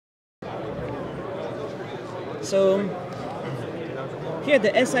So here at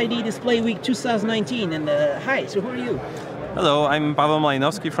the SID Display Week 2019, and hi, so who are you? Hello, I'm Paweł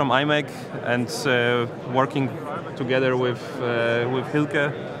Malinowski from IMEC, and working together with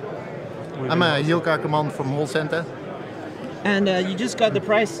Hilke. I'm Hilke Ackerman from Holst Centre. And you just got the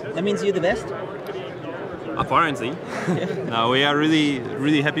prize. That means you're the best? Apparently. No, we are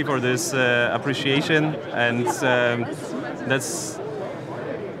really happy for this appreciation, and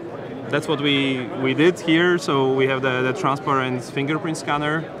that's what we did here. So we have the transparent fingerprint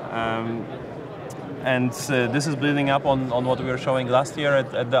scanner, and this is building up on what we were showing last year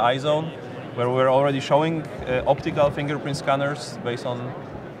at the iZone, where we were already showing optical fingerprint scanners based on.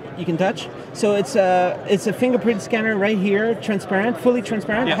 You can touch. So it's a fingerprint scanner right here, transparent, fully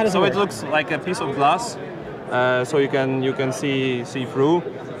transparent. Yeah. How does so it work? It looks like a piece of glass, so you can see through.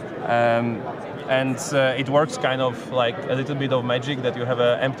 And it works kind of like a little bit of magic, that you have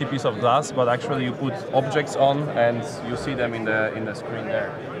an empty piece of glass, but actually you put objects on and you see them in the screen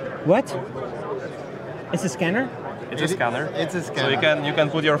there. What? It's a scanner? It's a scanner. It's a scanner. So you can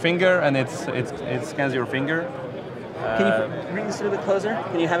put your finger and it scans your finger. Can you bring this a little bit closer?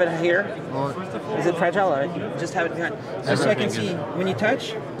 Can you have it here? Is it fragile, or just have it behind? So I can see when you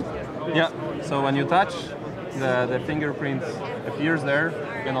touch? Yeah. So when you touch, the fingerprint appears there.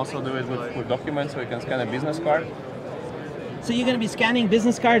 You can also do it with documents, so you can scan a business card. So you're going to be scanning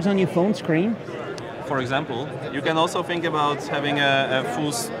business cards on your phone screen? For example, you can also think about having a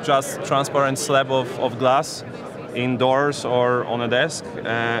full, just transparent slab of glass indoors or on a desk,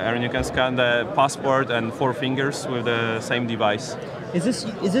 and you can scan the passport and 4 fingers with the same device. Is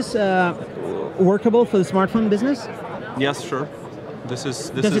this workable for the smartphone business? Yes, sure. Does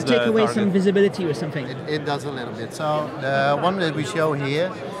it take away some visibility or something? It does a little bit. So the one that we show here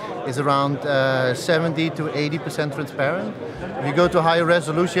is around 70 to 80% transparent. If you go to higher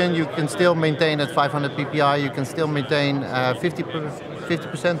resolution, you can still maintain at 500 ppi. You can still maintain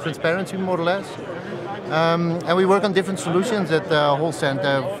 50% transparency, more or less. And we work on different solutions at the Holst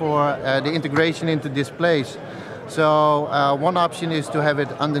Centre for the integration into displays. So one option is to have it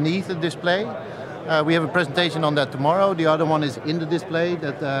underneath the display. We have a presentation on that tomorrow. The other one is in the display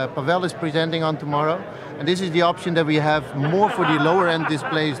that Pavel is presenting on tomorrow. And this is the option that we have more for the lower end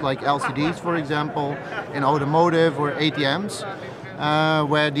displays, like LCDs, for example, in automotive or ATMs,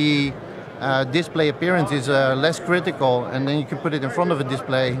 where the display appearance is less critical, and then you can put it in front of a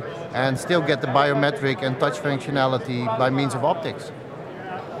display and still get the biometric and touch functionality by means of optics.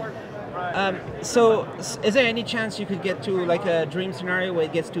 So is there any chance you could get to like a dream scenario where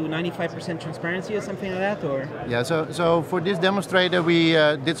it gets to 95% transparency or something like that? Or yeah, so for this demonstrator we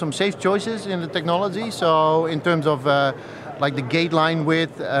did some safe choices in the technology. So in terms of like the gate line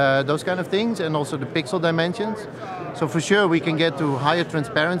width, those kind of things, and also the pixel dimensions. So for sure we can get to higher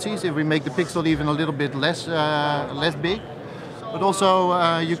transparencies if we make the pixel even a little bit less big. But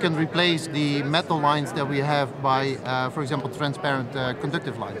also you can replace the metal lines that we have by, for example, transparent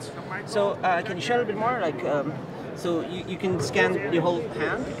conductive lines. So can you share a little bit more? Like, so you can scan the whole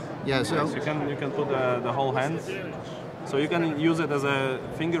hand? Yeah. So yes, you can put the whole hand. So you can use it as a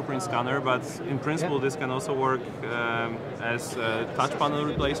fingerprint scanner, but in principle this can also work as a touch panel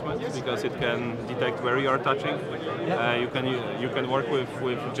replacement, because it can detect where you are touching. Yeah. You can work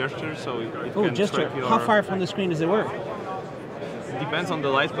with gestures, so it can gesture. Track your... How far from the screen does it work? Depends on the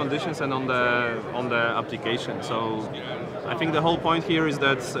light conditions and on the application. So I think the whole point here is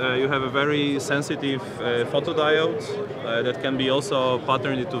that you have a very sensitive photodiode that can be also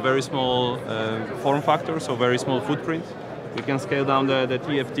patterned into very small form factor, so very small footprint. We can scale down the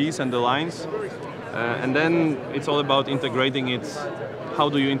TFTs and the lines, and then it's all about integrating it. How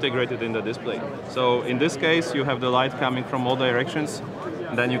do you integrate it in the display? So in this case, you have the light coming from all directions,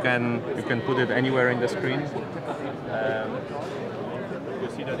 and then you can put it anywhere in the screen. You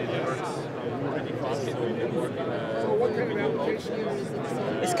see that it works pretty fast.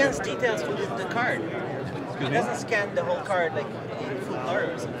 It scans details from the card. It doesn't scan the whole card like in full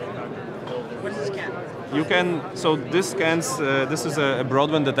color or something. What does it scan? You can. So this scans. This is a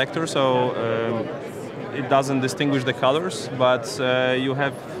broadband detector, so it doesn't distinguish the colors, but you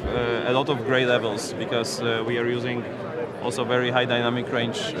have a lot of gray levels, because we are using also very high dynamic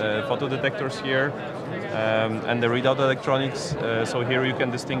range photo detectors here. And the readout electronics, so here you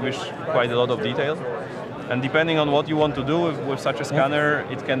can distinguish quite a lot of detail. And depending on what you want to do with such a scanner,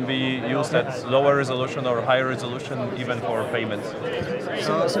 it can be used at lower resolution or higher resolution, even for payments.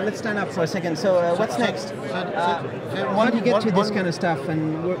 So let's stand up for a second. So what's next? How do you get to this kind of stuff,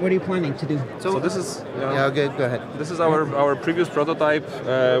 and what are you planning to do? So this is... yeah, okay, go ahead. This is our previous prototype,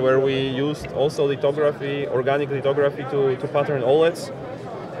 where we used also lithography, organic lithography, to pattern OLEDs.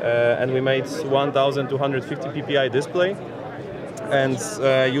 and we made 1250 ppi display. And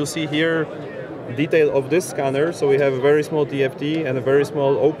you see here detail of this scanner. So we have a very small TFT and a very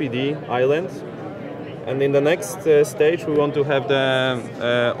small OPD island. And in the next stage, we want to have the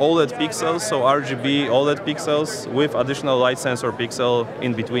OLED pixels, so RGB OLED pixels with additional light sensor pixel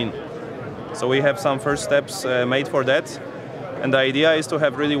in between. So we have some first steps made for that. And the idea is to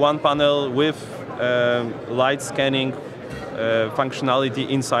have really one panel with light scanning functionality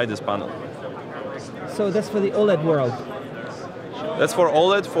inside this panel. So that's for the OLED world? That's for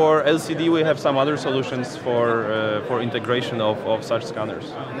OLED. For LCD, we have some other solutions for integration of such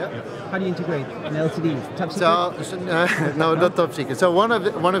scanners. Yeah. How do you integrate an LCD? Top secret? No, not top secret. So one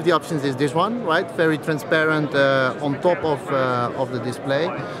of the options is this one, right? Very transparent on top of the display.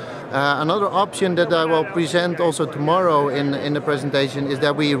 Another option that I will present also tomorrow in the presentation is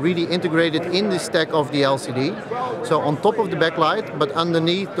that we really integrate it in the stack of the LCD. So on top of the backlight, but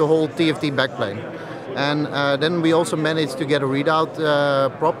underneath the whole TFT backplane. And then we also managed to get a readout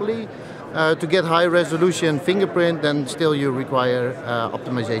properly. To get high resolution fingerprint, then still you require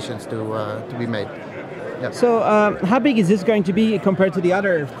optimizations to be made. Yeah. So how big is this going to be compared to the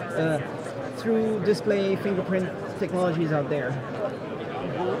other through display fingerprint technologies out there?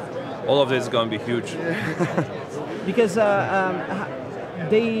 All of this is going to be huge. Because the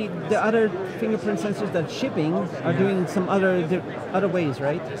other fingerprint sensors that shipping are doing some other ways,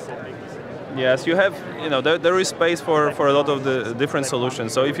 right? Yes, you have, there is space for a lot of the different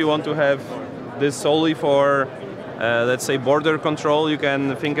solutions. So if you want to have this solely for, let's say, border control, you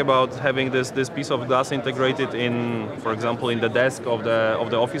can think about having this piece of glass integrated in, for example, in the desk of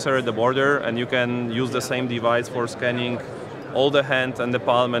the officer at the border, and you can use the same device for scanning all the hand and the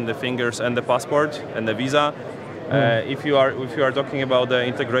palm and the fingers and the passport and the visa. If you are talking about the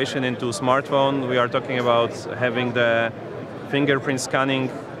integration into smartphone, we are talking about having the fingerprint scanning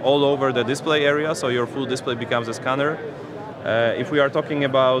all over the display area, so your full display becomes a scanner. If we are talking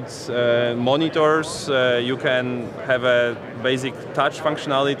about monitors, you can have a basic touch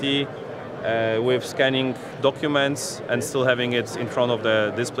functionality with scanning documents and still having it in front of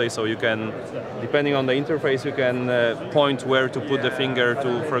the display, so you can, depending on the interface, you can point where to put the finger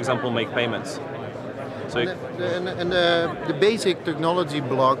to, for example, make payments. So the basic technology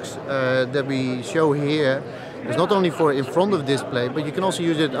blocks that we show here is not only for in front of display, but you can also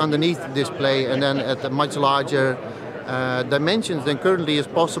use it underneath the display and then at a much larger dimensions than currently is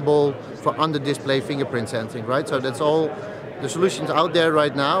possible for under-display fingerprint sensing, right? So that's all the solutions out there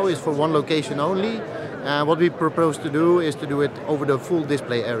right now is for one location only. What we propose to do is to do it over the full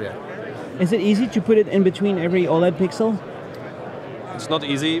display area. Is it easy to put it in between every OLED pixel? It's not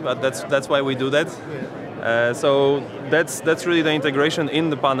easy, but that's why we do that. So that's really the integration in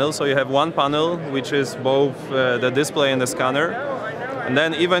the panel. So you have one panel which is both the display and the scanner, and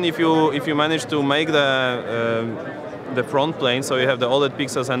then even if you manage to make the front plane, so you have the OLED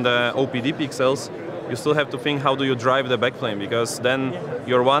pixels and the OPD pixels, you still have to think how do you drive the backplane, because then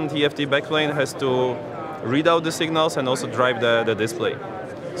your one TFT backplane has to read out the signals and also drive the display.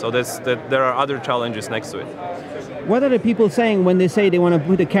 So there are other challenges next to it. What are the people saying when they say they want to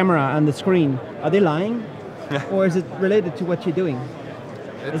put a camera on the screen? Are they lying? Or is it related to what you're doing?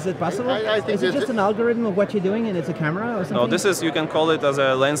 Is it possible? Is it just an algorithm of what you're doing and it's a camera or something? No, this is, you can call it as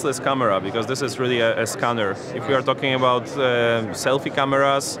a lensless camera, because this is really a scanner. If we are talking about selfie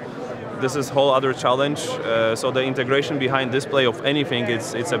cameras, this is a whole other challenge. So the integration behind display of anything,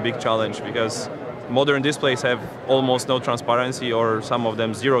 it's a big challenge, because modern displays have almost no transparency, or some of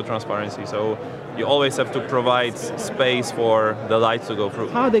them zero transparency. So you always have to provide space for the light to go through.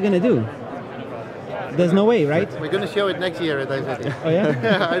 How are they going to do? There's no way, right? We're going to show it next year at SID. Oh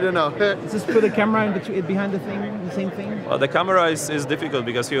yeah? I don't know. Just put a camera in between, behind the thing, the same thing? Well, the camera is difficult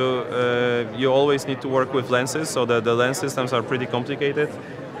because you always need to work with lenses, so the lens systems are pretty complicated.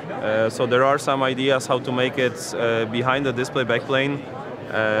 So there are some ideas how to make it behind the display backplane,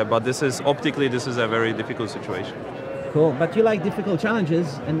 but optically this is a very difficult situation. Cool, but you like difficult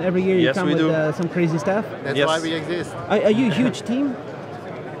challenges, and every year you come with some crazy stuff? That's why we exist. Are you a huge team?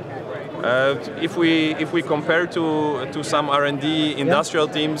 If we compare to some R&D industrial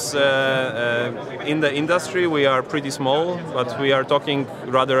teams in the industry, we are pretty small, but we are talking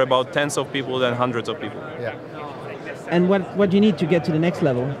rather about tens of people than hundreds of people. Yeah. And what do you need to get to the next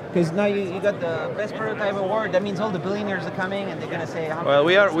level? Because now you got the best prototype award. That means all the billionaires are coming, and they're going to say. Well,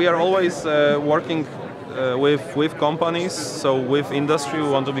 we are always working with companies. So with industry, we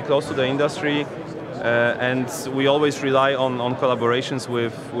want to be close to the industry. And we always rely on collaborations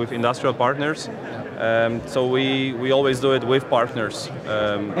with industrial partners. So we always do it with partners.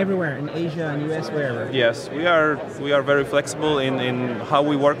 Everywhere, in Asia and US, wherever. Yes, we are very flexible in how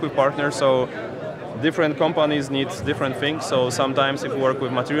we work with partners. So different companies need different things. So sometimes if we work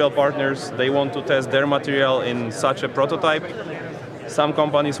with material partners, they want to test their material in such a prototype. Some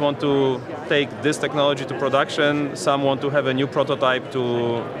companies want to take this technology to production. Some want to have a new prototype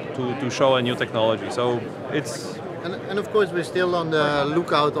to show a new technology. So it's... And of course, we're still on the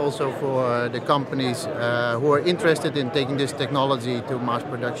lookout also for the companies who are interested in taking this technology to mass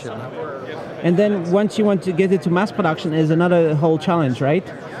production. And then once you want to get it to mass production is another whole challenge, right?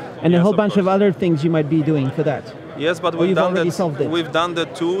 And a whole bunch of other things you might be doing for that. Yes, but we've done the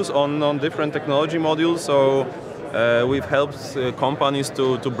tools on different technology modules. So we've helped companies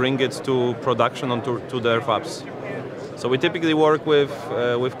to bring it to production to their fabs. So we typically work with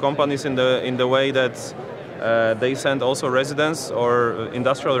companies in the way that they send also residents or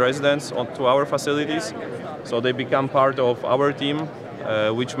industrial residents to our facilities, so they become part of our team,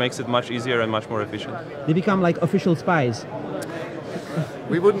 which makes it much easier and much more efficient. They become like official spies.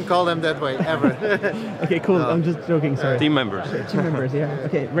 We wouldn't call them that way, ever. Okay, cool. No. I'm just joking, sorry. Team members. Team members, yeah.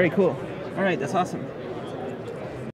 Okay, very cool. All right, that's awesome.